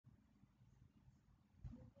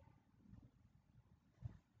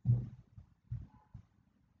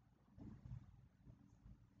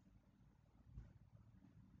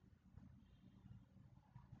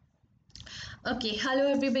Okay, hello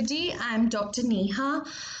everybody. I'm Dr. Neha.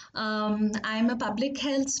 I'm a public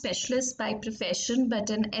health specialist by profession,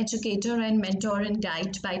 but an educator and mentor and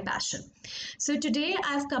guide by passion. So today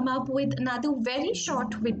I've come up with another very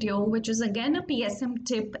short video, which is again a PSM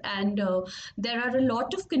tip, and there are a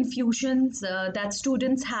lot of confusions that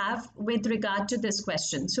students have with regard to this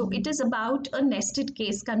question. So it is about a nested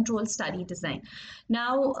case control study design.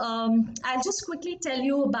 Now, I'll just quickly tell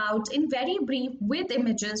you about, in very brief, with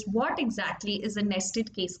images, what exactly is a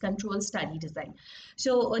nested case control study design.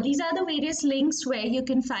 So these are the various links where you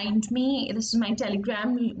can find me. This is my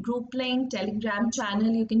Telegram group link, Telegram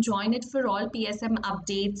channel. You can join it for all PSM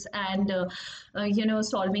updates and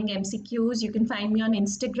solving MCQs. You can find me on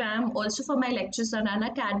Instagram. Also for my lectures on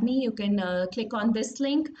Unacademy, you can click on this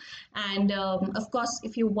link. And of course,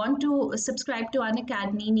 if you want to subscribe to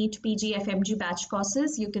Unacademy NEET PG FMG batch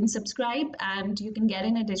courses, you can subscribe and you can get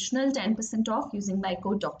an additional 10% off using my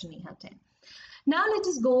code Dr. Neha 10. Now let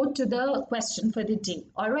us go to the question for the day.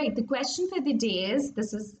 All right, the question for the day is,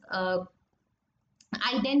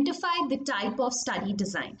 identify the type of study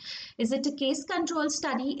design. Is it a case control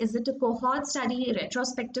study? Is it a cohort study, a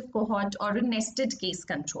retrospective cohort, or a nested case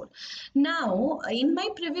control? Now, in my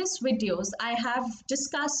previous videos, I have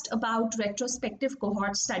discussed about retrospective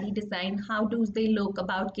cohort study design. How do they look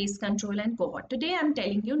about case control and cohort? Today, I'm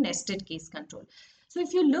telling you nested case control. So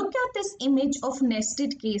if you look at this image of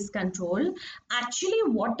nested case control, actually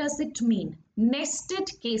what does it mean?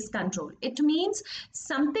 Nested case control. It means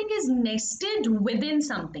something is nested within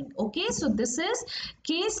something. Okay, so this is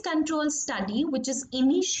case control study which is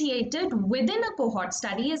initiated within a cohort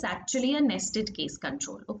study is actually a nested case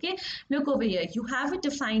control. Okay, look over here. You have a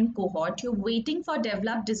defined cohort. You're waiting for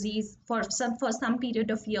developed disease for some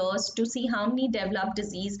period of years to see how many develop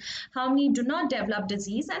disease, how many do not develop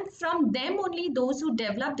disease, and from them only those who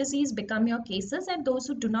develop disease become your cases and those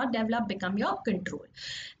who do not develop become your control.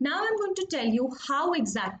 Now I'm going to tell you how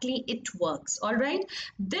exactly it works. All right,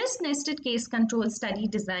 this nested case control study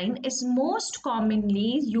design is most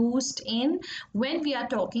commonly used in when we are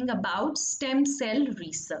talking about stem cell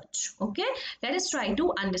research. Okay, let us try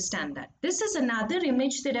to understand that. This is another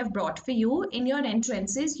image that I've brought for you. In your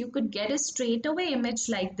entrances you could get a straightaway image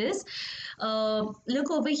like this.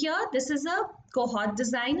 Look over here. This is a cohort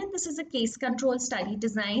design and this is a case control study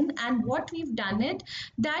design, and what we've done it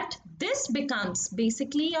that this becomes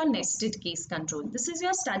basically your nested case control. This is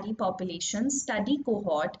your study population, study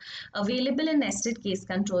cohort available in nested case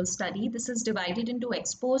control study. This is divided into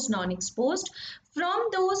exposed, non-exposed. From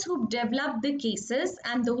those who develop the cases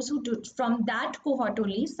and those who do, from that cohort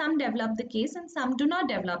only, some develop the case and some do not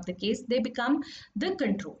develop the case, they become the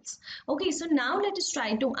controls. Okay, so now let us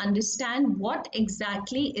try to understand what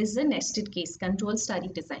exactly is a nested case control study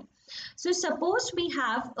design. So suppose we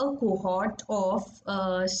have a cohort of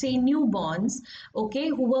say newborns, okay,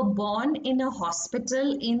 who were born in a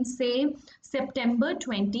hospital in say September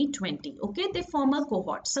 2020. Okay, they form a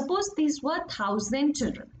cohort. Suppose these were 1,000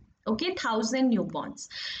 children. Okay, 1,000 newborns.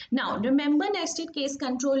 Now remember, nested case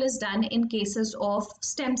control is done in cases of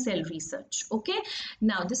stem cell research. Okay,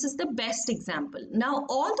 now this is the best example. Now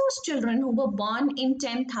all those children who were born in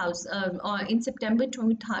 10,000 in September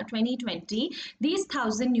 2020, these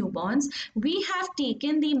 1,000 newborns, we have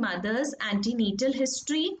taken the mother's antenatal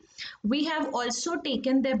history. We have also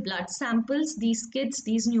taken their blood samples. These kids,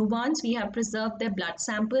 these newborns, we have preserved their blood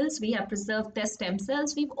samples. We have preserved their stem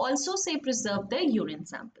cells. We've also say preserved their urine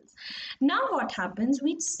samples. Now what happens?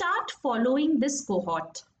 We start following this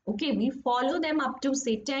cohort. Okay, we follow them up to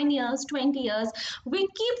say 10 years, 20 years. We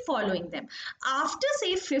keep following them. After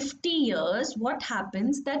say 50 years, what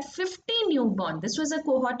happens that 50 newborn, this was a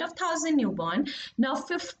cohort of 1,000 newborn. Now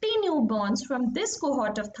 50 newborns from this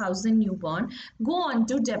cohort of 1,000 newborn go on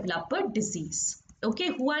to develop a disease.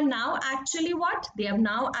 Okay, who are now actually what? They have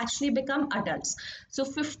now actually become adults. So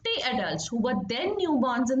 50 adults who were then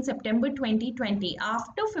newborns in September 2020,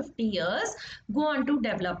 after 50 years, go on to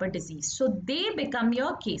develop a disease. So they become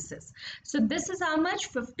your cases. So this is how much?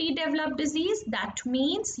 50 develop disease. That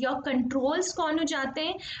means your controls kaun ho jate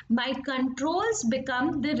hain? My controls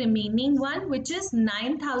become the remaining one, which is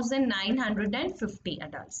 9,950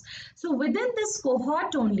 adults. So within this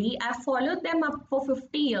cohort only, I followed them up for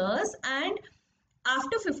 50 years, and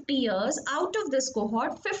after 50 years, out of this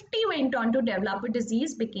cohort, 50 went on to develop a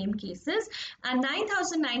disease, became cases, and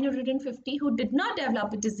 9,950 who did not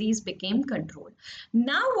develop a disease became control.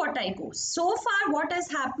 Now what I go? So far what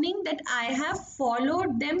is happening that I have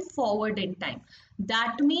followed them forward in time.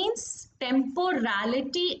 That means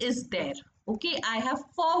temporality is there. Okay, I have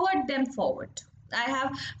forwarded them forward. I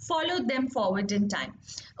have followed them forward in time.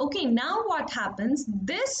 Okay, now what happens?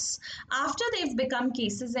 This, after they've become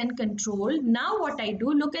cases and control, now what I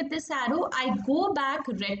do, look at this arrow, I go back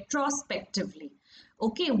retrospectively.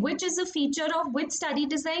 Okay, which is a feature of which study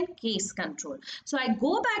design? Case control. So I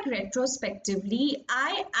go back retrospectively,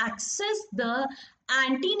 I access the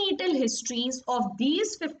antenatal histories of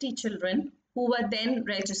these 50 children who were then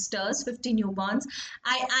registers, 50 newborns.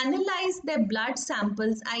 I analyze their blood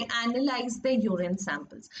samples, I analyze their urine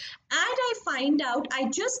samples, and I find out I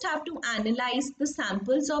just have to analyze the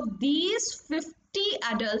samples of these 50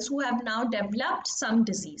 adults who have now developed some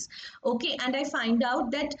disease. Okay, and I find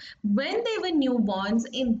out that when they were newborns,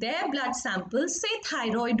 in their blood samples, say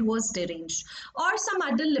thyroid was deranged, or some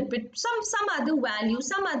other lipid, some other value,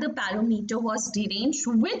 some other parameter was deranged,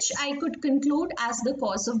 which I could conclude as the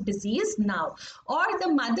cause of disease now, or the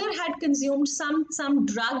mother had consumed some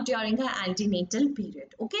drug during her antenatal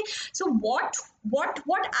period. Okay, so what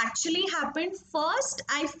actually happened? First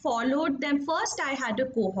I followed them, first I had a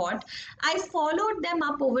cohort, I followed them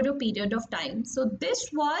up over a period of time. So this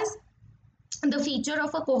was the feature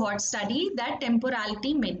of a cohort study, that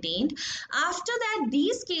temporality maintained. After that,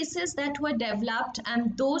 these cases that were developed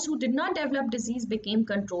and those who did not develop disease became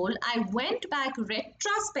controlled. I went back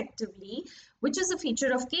retrospectively, which is a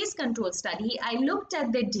feature of case control study. I looked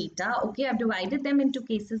at the data. Okay, I've divided them into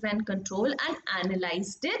cases and control and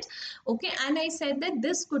analyzed it. Okay, and I said that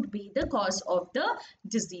this could be the cause of the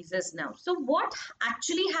diseases now. So what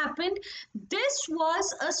actually happened? This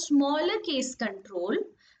was a smaller case control.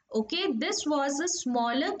 Okay, this was a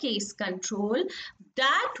smaller case control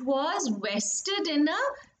that was vested in a,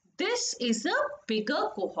 this is a bigger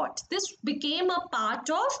cohort. This became a part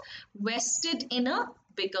of vested in a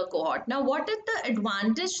bigger cohort. Now, what is the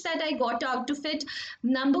advantage that I got out of it?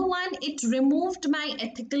 Number one, it removed my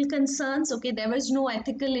ethical concerns. Okay, there was no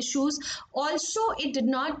ethical issues. Also, it did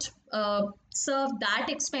not serve that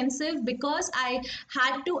expensive, because I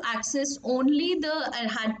had to access only the,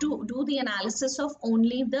 I had to do the analysis of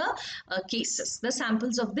only the cases, the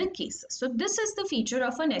samples of the cases. So this is the feature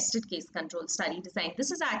of a nested case control study design.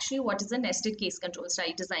 This is actually what is a nested case control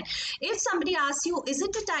study design. If somebody asks you, is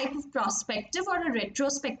it a type of prospective or a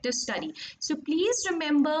retrospective study? So please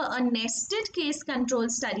remember, a nested case control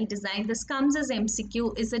study design, this comes as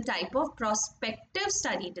MCQ, is a type of prospective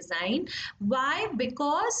study design. Why?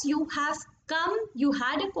 Because you have come, you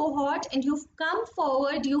had a cohort and you've come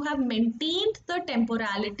forward, you have maintained the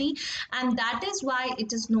temporality, and that is why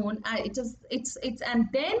it is known, it's and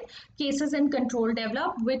then cases and control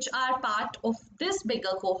developed, which are part of this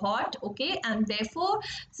bigger cohort. Okay, and therefore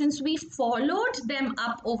since we followed them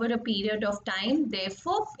up over a period of time,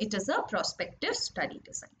 therefore it is a prospective study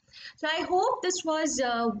design. So I hope this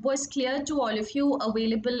was clear to all of you.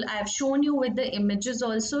 Available, I have shown you with the images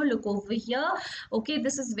also. Look over here. Okay,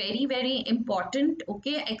 this is very important.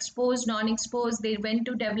 Okay, exposed, non-exposed, they went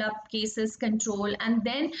to develop cases control, and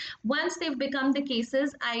then once they've become the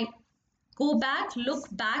cases, I go back, look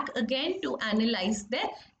back again to analyze the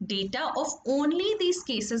data of only these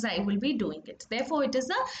cases I will be doing it. Therefore, it is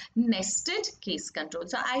a nested case control.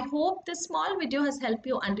 So I hope this small video has helped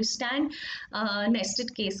you understand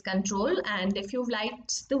nested case control. And if you've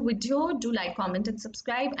liked the video, do like, comment and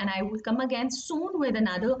subscribe. And I will come again soon with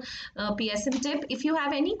another PSM tip. If you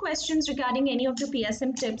have any questions regarding any of the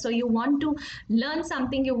PSM tips, or you want to learn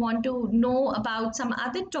something, you want to know about some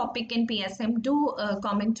other topic in PSM, do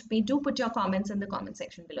comment me, do put your comments in the comment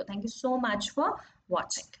section below. Thank you so much for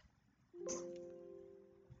watching.